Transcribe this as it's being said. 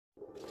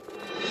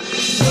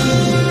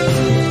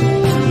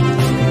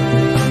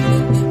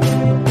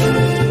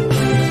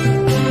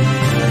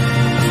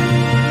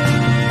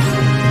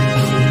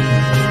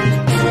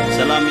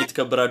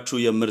የተከበራችሁ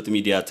የምርት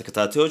ሚዲያ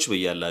ተከታታዮች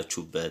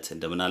በያላችሁበት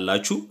እንደምን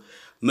አላችሁ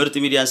ምርት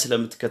ሚዲያን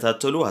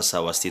ስለምትከታተሉ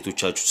ሐሳብ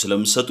አስተያየቶቻችሁ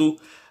ስለምትሰጡ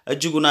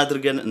እጅጉን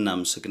አድርገን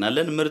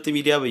እናመሰግናለን ምርት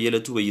ሚዲያ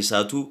በየለቱ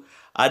በየሰዓቱ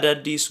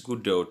አዳዲስ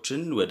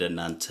ጉዳዮችን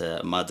ወደናንተ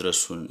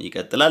ማድረሱን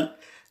ይቀጥላል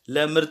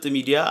ለምርት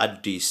ሚዲያ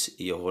አዲስ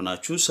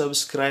የሆናችሁ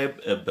ሰብስክራይብ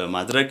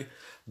በማድረግ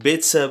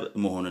ቤተሰብ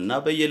መሆንና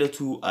በየለቱ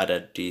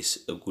አዳዲስ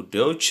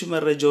ጉዳዮች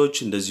መረጃዎች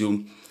እንደዚሁም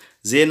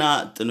ዜና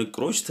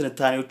ጥንቅሮች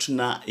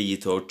ትንታኔዎችና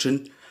እይታዎችን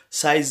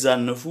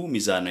ሳይዛነፉ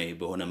ሚዛናዊ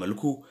በሆነ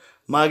መልኩ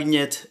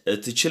ማግኘት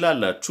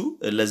ትችላላችሁ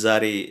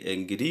ለዛሬ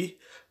እንግዲህ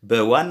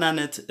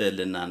በዋናነት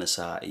ለናነሳ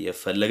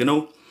የፈለግነው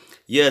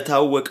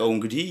የታወቀው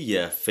እንግዲህ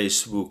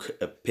የፌስቡክ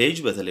ፔጅ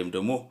በተለይም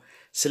ደግሞ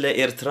ስለ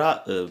ኤርትራ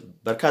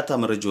በርካታ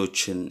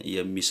መረጃዎችን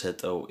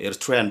የሚሰጠው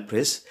Eritrean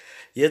press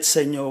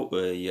የተሰኘው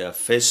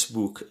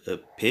የፌስቡክ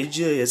ፔጅ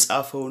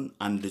የጻፈውን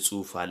አንድ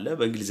ጽሑፍ አለ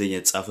በእንግሊዘኛ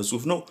የተጻፈ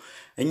ጽሑፍ ነው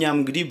እኛም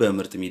እንግዲህ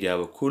በምርት ሚዲያ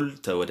በኩል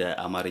ወደ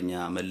አማርኛ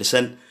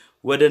መልሰን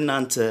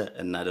ወደናንተ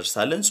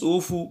እናደርሳለን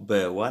ጽሑፉ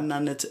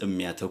በዋናነት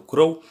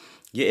የሚያተኩረው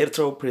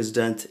የኤርትራው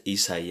ፕሬዝዳንት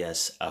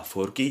ኢሳያስ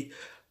አፈወርቂ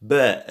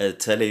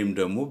በተለይም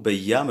ደግሞ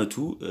በየአመቱ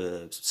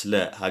ስለ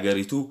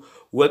ሀገሪቱ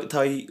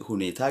ወቅታዊ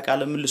ሁኔታ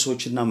ቃለ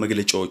ምልልሶችና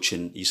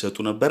መግለጫዎችን ይሰጡ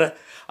ነበር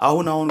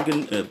አሁን ግን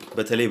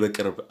በተለይ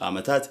በቅርብ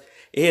አመታት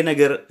ይሄ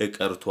ነገር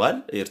ቀርቷል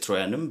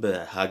ኤርትራውያንም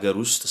በሀገር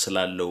ውስጥ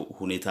ስላለው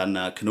ሁኔታና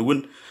ክንውን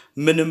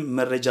ምንም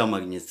መረጃ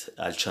ማግኘት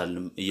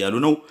አልቻልንም እያሉ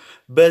ነው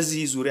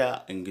በዚህ ዙሪያ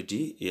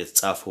እንግዲህ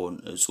የተጻፈውን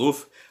ጽሑፍ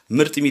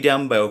ምርት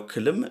ሚዲያም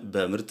ባይወክልም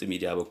በምርት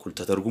ሚዲያ በኩል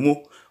ተተርጉሞ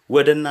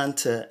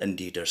ወደናንተ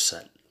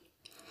እንዲደርሳል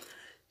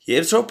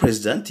የኤርትራው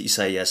ፕሬዝዳንት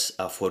ኢሳያስ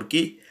አፈወርቂ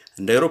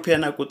እንደ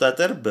አውሮፓውያን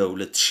አቆጣጠር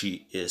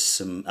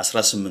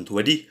በ2018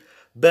 ወዲህ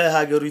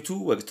በሀገሪቱ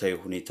ወቅታዊ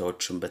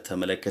ሁኔታዎችን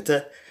በተመለከተ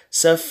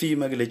ሰፊ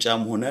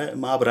መግለጫም ሆነ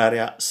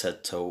ማብራሪያ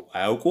ሰጥተው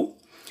አያውቁ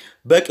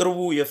በቅርቡ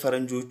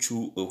የፈረንጆቹ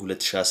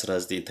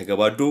 2019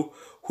 ተገባዶ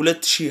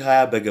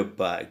 2020 በገባ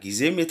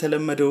ጊዜም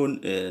የተለመደውን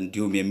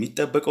እንዲሁም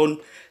የሚጠበቀውን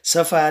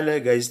ሰፋ ያለ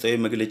ጋዜጣዊ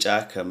መግለጫ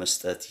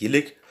ከመስጠት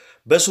ይልቅ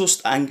በሶስት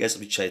አንቀጽ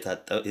ብቻ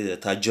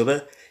የታጀበ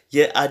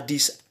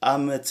የአዲስ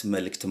አመት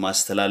መልእክት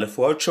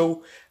ማስተላለፋቸው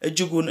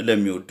እጅጉን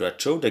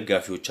ለሚወዷቸው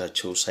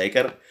ደጋፊዎቻቸው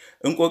ሳይቀር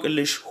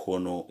እንቆቅልሽ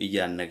ሆኖ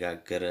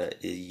እያነጋገረ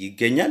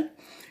ይገኛል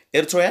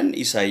ኤርትራውያን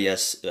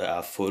ኢሳያስ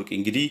አፈወርቂ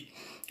እንግዲህ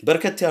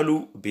በርከት ያሉ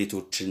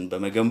ቤቶችን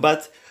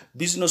በመገንባት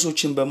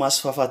ቢዝነሶችን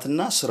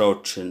በማስፋፋትና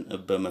ስራዎችን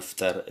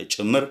በመፍጠር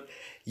ጭምር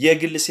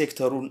የግል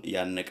ሴክተሩን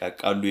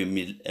ያነቃቃሉ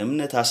የሚል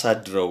እምነት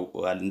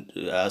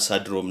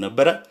አሳድሮም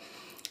ነበር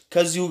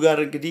ከዚሁ ጋር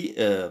እንግዲህ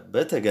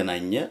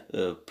በተገናኘ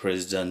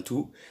ፕሬዝዳንቱ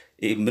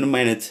ምንም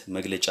አይነት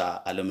መግለጫ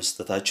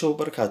አለመስጠታቸው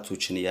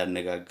በርካቶችን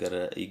ያነጋገረ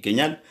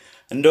ይገኛል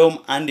እንደውም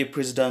አንድ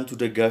የፕሬዝዳንቱ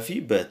ደጋፊ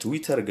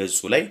በትዊተር ገጹ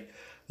ላይ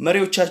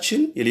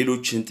መሪዎቻችን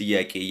የሌሎችን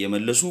ጥያቄ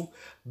እየመለሱ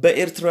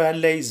በኤርትራውያን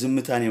ላይ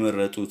ዝምታን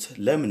የመረጡት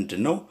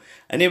ለምንድነው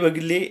እኔ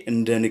በግሌ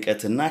እንደ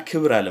ንቀትና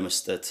ክብር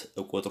አለመስጠት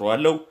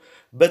እቆጥረዋለሁ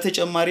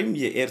በተጨማሪም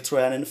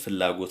የኤርትራውያንን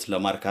ፍላጎት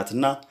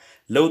ለማርካትና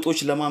ለውጦች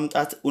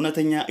ለማምጣት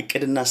ኡነተኛ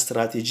እቅድና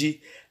ስትራቴጂ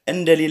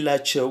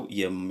እንደሌላቸው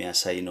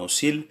የሚያሳይ ነው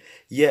ሲል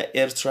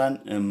የኤርትራን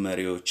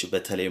መሪዎች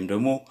በተለይም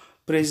ደግሞ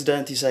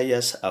ፕሬዝዳንት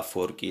ኢሳያስ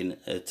አፈወርቂን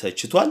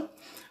ተችቷል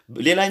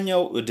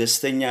ሌላኛው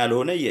ደስተኛ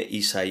ያልሆነ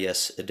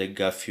የኢሳያስ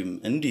ደጋፊም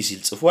እንዲህ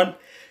ሲል ጽፏል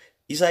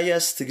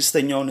ኢሳያስ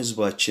ትግስተኛውን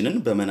ህዝባችንን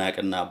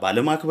በመናቅና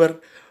ባለማክበር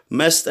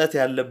መስጠት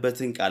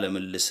ያለበትን ቃለ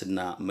ምልልስና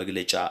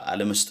መግለጫ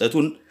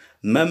አለመስጠቱን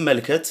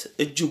መመልከት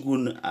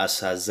እጅጉን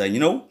አሳዛኝ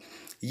ነው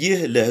ይህ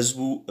ለህዝቡ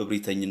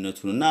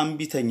እብሪተኝነቱንና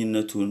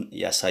አንቢተኝነቱን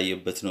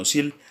ያሳየበት ነው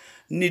ሲል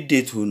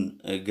ንዴቱን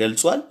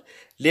ገልጿል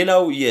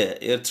ሌላው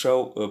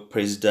የኤርትራው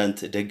ፕሬዝዳንት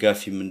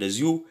ደጋፊም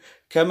እንደዚሁ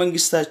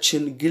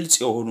ከመንግስታችን ግልጽ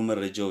የሆኑ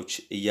መረጃዎች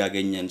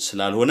እያገኘን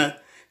ስላልሆነ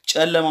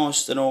ጨለማ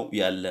ውስጥ ነው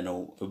ያለነው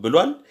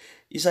ብሏል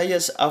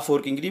ኢሳያስ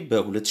አፈወርቂ እንግዲህ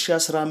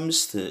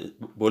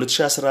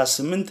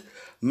በ2018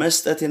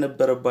 መስጠት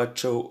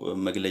የነበረባቸው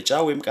መግለጫ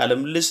ወይም ቃለ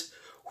ምልልስ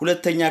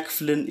ሁለተኛ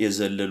ክፍልን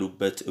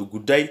የዘለሉበት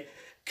ጉዳይ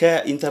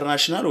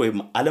ከኢንተርናሽናል ወይም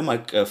ዓለም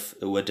አቀፍ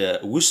ወደ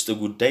ውስጥ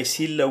ጉዳይ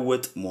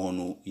ሲለወጥ መሆኑ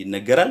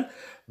ይነገራል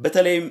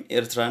በተለይም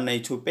ኤርትራና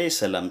ኢትዮጵያ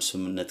የሰላም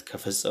ስምምነት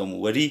ከፈጸሙ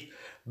ወዲህ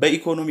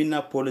በኢኮኖሚና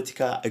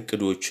ፖለቲካ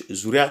እቅዶች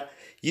ዙሪያ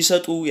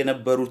ይሰጡ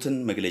የነበሩትን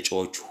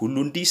መግለጫዎች ሁሉ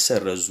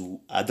እንዲሰረዙ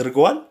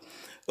አድርገዋል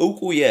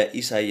ዕውቁ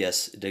የኢሳያስ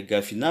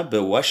ደጋፊና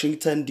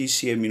በዋሽንግተን ዲሲ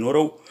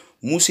የሚኖረው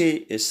ሙሴ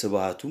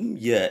ስብሃቱም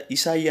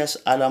የኢሳያስ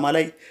ዓላማ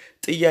ላይ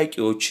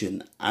ጥያቄዎችን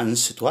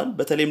አንስቷል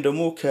በተለይም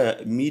ደግሞ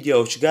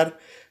ከሚዲያዎች ጋር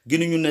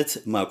ግንኙነት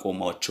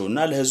ማቆማቸውና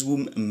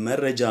ለህዝቡም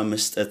መረጃ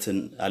መስጠትን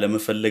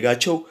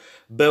አለመፈለጋቸው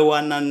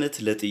በዋናነት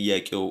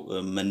ለጥያቄው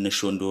መነሾ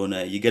እንደሆነ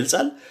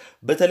ይገልጻል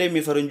በተለይም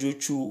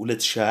የፈረንጆቹ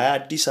 2020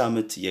 አዲስ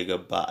አመት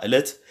የገባ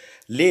ዕለት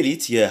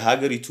ሌሊት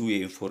የሀገሪቱ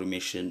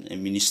የኢንፎርሜሽን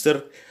ሚኒስትር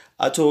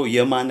አቶ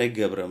የማነ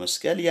ገብረ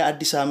መስቀል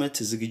የአዲስ አመት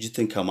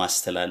ዝግጅትን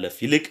ከማስተላለፍ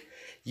ይልቅ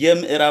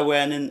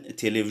የምዕራባውያንን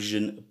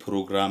ቴሌቪዥን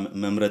ፕሮግራም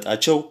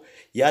መምረጣቸው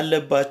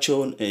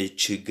ያለባቸውን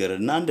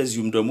ችግርና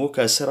እንደዚሁም ደግሞ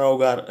ከስራው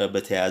ጋር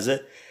በተያያዘ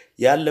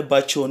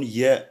ያለባቸውን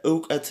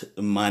የዕውቀት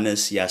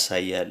ማነስ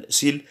ያሳያል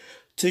ሲል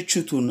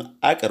ትችቱን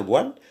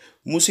አቀርቧል።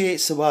 ሙሴ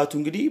ስብሃቱ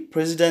እንግዲህ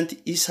ፕሬዝዳንት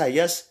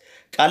ኢሳያስ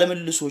ቃለ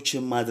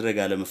ምልልሶችን ማድረግ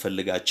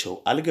አለመፈለጋቸው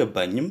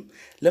አልገባኝም።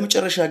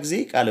 ለመጨረሻ ጊዜ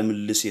ቃለ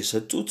ምልልስ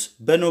የሰጡት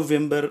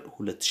በኖቬምበር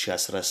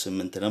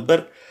 2018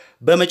 ነበር።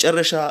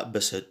 በመጨረሻ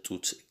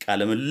በሰጡት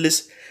ቃለ ምልልስ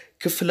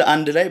ክፍል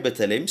 1 ላይ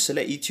በተለይም ስለ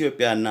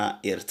ኢትዮጵያና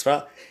ኤርትራ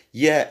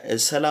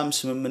የሰላም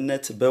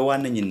ስምምነት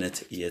በዋነኝነት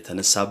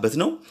የተነሳበት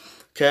ነው።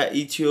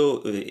 ከኢትዮ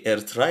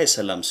ኤርትራ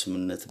የሰላም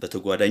ስምምነት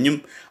በተጓዳኝም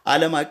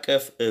ዓለም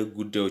አቀፍ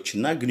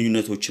ጉዳዮችና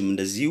ግንኙነቶችም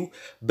እንደዚሁ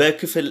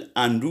በክፍል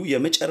 1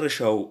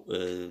 የመጨረሻው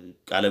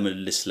ቃለ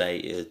ምልልስ ላይ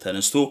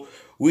ተነስቶ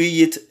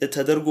ውይይት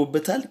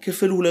ተደርጎበታል።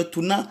 ክፍል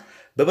 2ና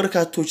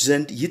በበርካቶች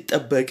ዘንድ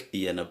ይጠበቅ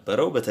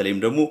የነበረው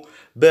በተለይም ደግሞ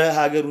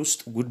በሀገር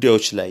ውስጥ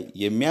ጉዳዮች ላይ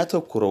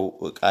የሚያተኩረው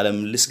ቃለ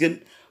ምልልስ ግን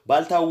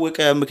ባልታወቀ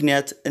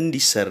ምክንያት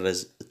እንዲሰረዝ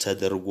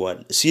ተደርጓል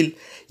ሲል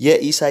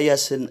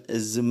የኢሳያስን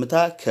ዝምታ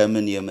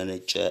ከምን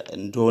የመነጨ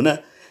እንደሆነ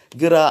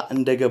ግራ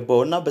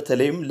እንደገባውና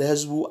በተለይም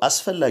ለህዝቡ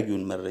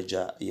አስፈላጊውን መረጃ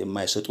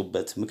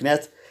የማይሰጡበት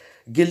ምክንያት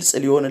ግልጽ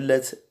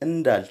ሊሆንለት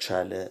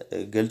እንዳልቻለ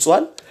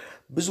ገልጿል።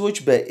 ብዙዎች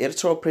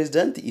በኤርትራው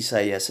ፕሬዝዳንት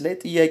ኢሳያስ ላይ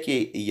ጥያቄ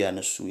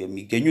እያነሱ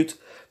የሚገኙት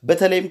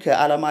በተለይም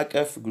ከዓለም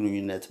አቀፍ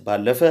ግንኙነት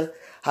ባለፈ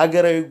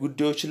ሀገራዊ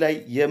ጉዳዮች ላይ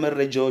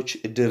የመረጃዎች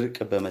ድርቅ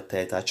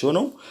በመታየታቸው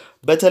ነው።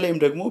 በተለይም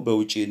ደግሞ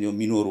በውጪ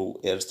የሚኖሩ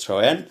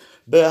ኤርትራውያን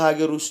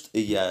በሀገር ውስጥ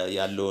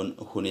ያለውን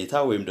ሁኔታ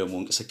ወይም ደግሞ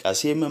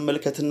እንቅስቃሴ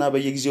መመልከትና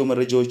በየጊዜው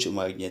መረጃዎች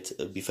ማግኘት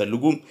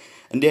ቢፈልጉም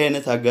እንዲህ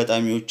አይነት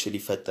አጋጣሚዎች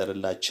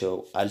ሊፈጠርላቸው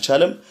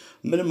አልቻለም።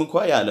 ምንም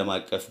እንኳን የዓለም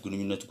አቀፍ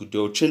ግንኙነት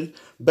ጉዳዮችን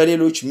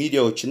በሌሎች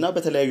ሚዲያዎችና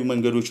በተለያዩ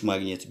መንገዶች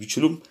ማግኘት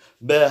ቢችሉም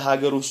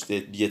በሀገር ውስጥ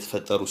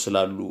እየተፈጠሩ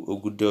ስላሉ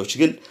ጉዳዮች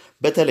ግን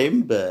በተለይም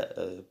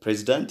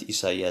በፕሬዝዳንት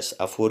ኢሳያስ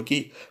አፈወርቂ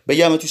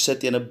በየዓመቱ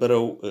ይሰጥ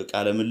የነበረው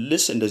ቃለ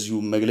ምልልስ እንደዚሁ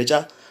መግለጫ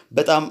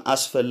በጣም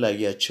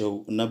አስፈላጊያቸው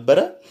ነበረ።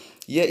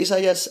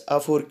 የኢሳያስ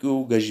አፈወርቂው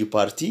ገዢ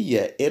ፓርቲ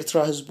የኤርትራ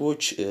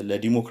ህዝቦች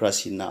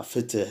ለዲሞክራሲና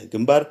ፍትህ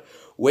ግንባር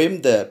ወይም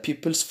the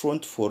People's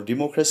Front for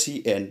Democracy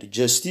and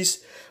Justice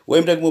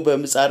ወይም ደግሞ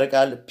በምህጻረ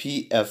ቃል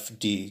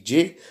PFDJ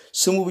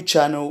ስሙ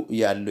ብቻ ነው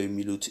ያለው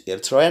የሚሉት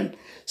ኤርትራውያን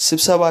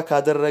ስብሰባ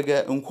ካደረገ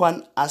እንኳን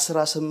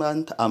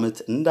 18 ዓመት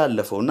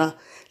እንዳለፈውና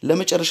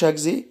ለመጨረሻ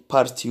ጊዜ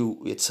ፓርቲው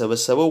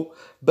የተሰበሰበው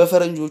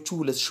በፈረንጆቹ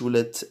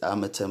 2002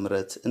 ዓመተ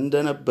ምህረት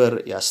እንደነበር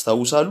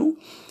ያስታውሳሉ።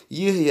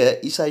 ይህ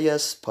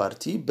የኢሳያስ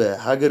ፓርቲ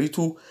በሀገሪቱ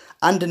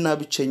አንድና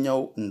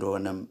ብቸኛው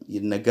እንደሆነም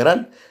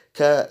ይነገራል።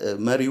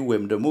 ከመሪው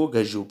ወይም ደግሞ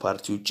ገዢው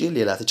ፓርቲ ውጪ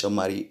ሌላ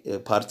ተጨማሪ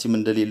ፓርቲም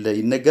እንደሌለ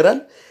ይነገራል።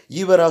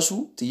 ይህ በራሱ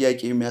ጥያቄ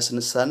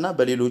የሚያስነሳና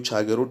በሌሎች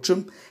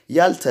ሀገሮችም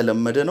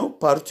ያልተለመደ ነው።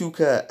 ፓርቲው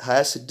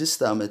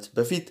ከ26 ዓመት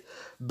በፊት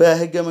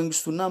በህገ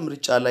መንግስቱና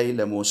ምርጫ ላይ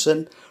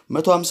ለመወሰን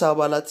 150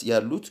 አባላት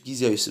ያሉት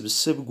ጊዜያዊ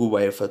ስብስብ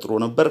ጉባኤ ፈጥሮ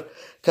ነበር።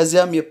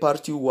 ከዚያም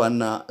የፓርቲው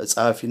ዋና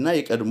ጸሐፊና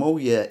የቀድሞው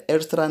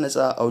የኤርትራ ነፃ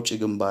አውጪ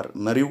ግንባር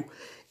መሪው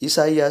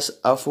ኢሳያስ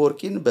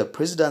አፈወርቂን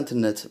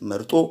በፕሬዝዳንትነት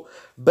መርጦ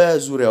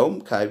በዙሪያውም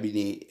ካቢኔ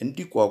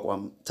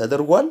እንዲቋቋም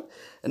ተደርጓል።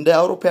 እንደ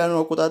አውሮፓውያኑ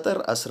አቆጣጠር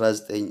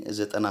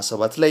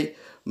 1997 ላይ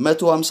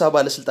 150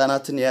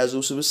 ባለስልጣናትን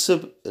የያዘው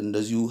ስብስብ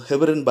እንደዚሁ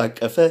ህብርን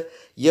ባቀፈ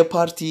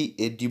የፓርቲ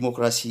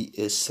ዲሞክራሲ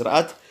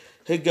ስርዓት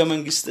ህገ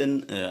መንግስትን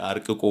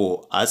አርቅቆ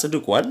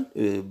አጽድቋል።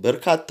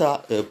 በርካታ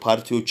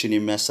ፓርቲዎችን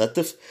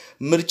የሚያሳትፍ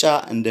ምርጫ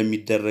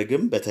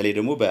እንደሚደረግም በተለይ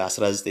ደግሞ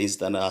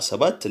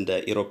በ1997 እንደ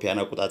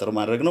ኢሮፒያን አቆጣጠር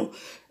ማድረግ ነው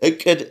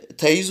እቅድ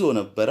ተይዞ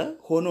ነበር።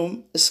 ሆኖም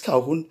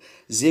እስካሁን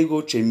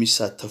ዜጎች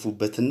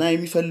የሚሳተፉበትና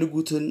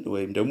የሚፈልጉትን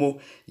ወይም ደግሞ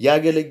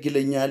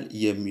ያገለግለኛል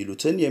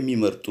የሚሉትን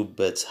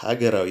የሚመርጡበት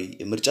ሀገራዊ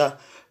ምርጫ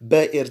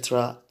በኤርትራ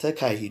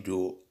ተካሂዶ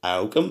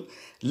አያውቅም።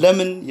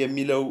 ለምን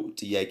የሚለው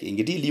ጥያቄ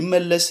እንግዲህ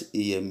ሊመለስ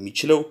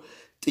የሚችለው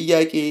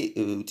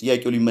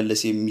ጥያቄው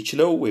ሊመለስ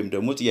የሚችለው ወይም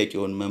ደግሞ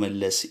ጥያቄውን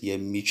መመለስ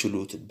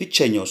የሚችሉት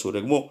ብቸኛው ሰው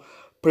ደግሞ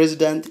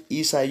ፕሬዝዳንት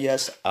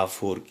ኢሳያስ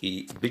አፈወርቂ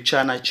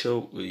ብቻ ናቸው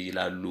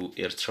ይላሉ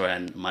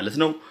ኤርትራውያን ማለት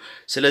ነው።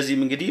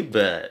 ስለዚህም እንግዲህ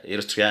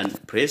በኤርትሪያን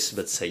ፕሬስ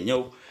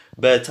በተሰኘው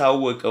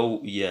በታወቀው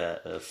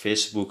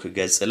የፌስቡክ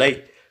ገጽ ላይ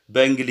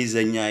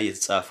በእንግሊዘኛ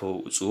የተጻፈው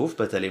ጽሑፍ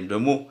በተለይም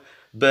ደግሞ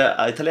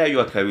በተለያዩ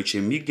አካባቢዎች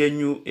የሚገኙ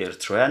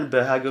ኤርትራውያን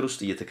በሀገር ውስጥ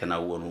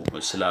እየተከናወኑ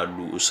ስላሉ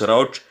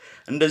ስራዎች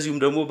እንደዚሁም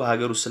ደግሞ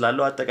በሀገር ውስጥ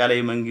ስላለው አጠቃላይ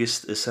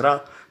መንግስት ስራ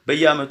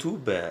በየዓመቱ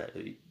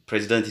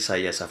በፕሬዝዳንት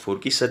ኢሳያስ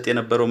አፈወርቂ ሰጥ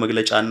የነበረው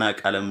መግለጫና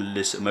ቃለ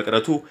ምልልስ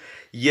መቅረቱ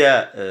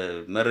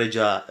የመረጃ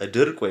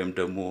ድርቅ ወይም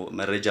ደግሞ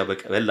መረጃ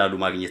በቀላሉ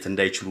ማግኘት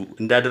እንዳይችሉ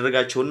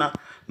እንዳደረጋቸውና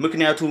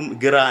ምክንያቱም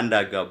ግራ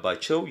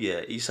እንዳጋባቸው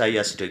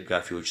የኢሳያስ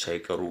ደጋፊዎች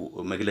ሳይቀሩ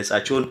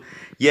መግለጻቸውን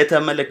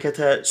የተመለከተ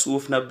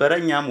ጽሑፍ ነበር።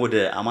 እኛም ወደ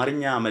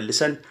አማርኛ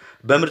መልሰን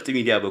በምርጥ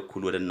ሚዲያ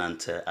በኩል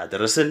ወደናንተ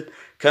አደረስን።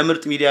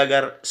 ከምርጥ ሚዲያ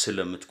ጋር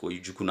ስለምትቆዩ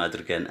እጅጉን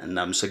አድርገን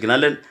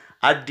እናመሰግናለን።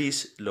 አዲስ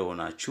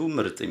ለሆናችሁ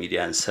ምርጥ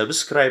ሚዲያን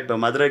ሰብስክራይብ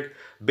በማድረግ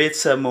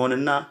ቤተሰብ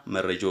መሆንና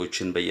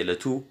መረጃዎችን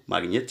በየዕለቱ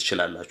ማግኘት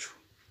ትችላላችሁ።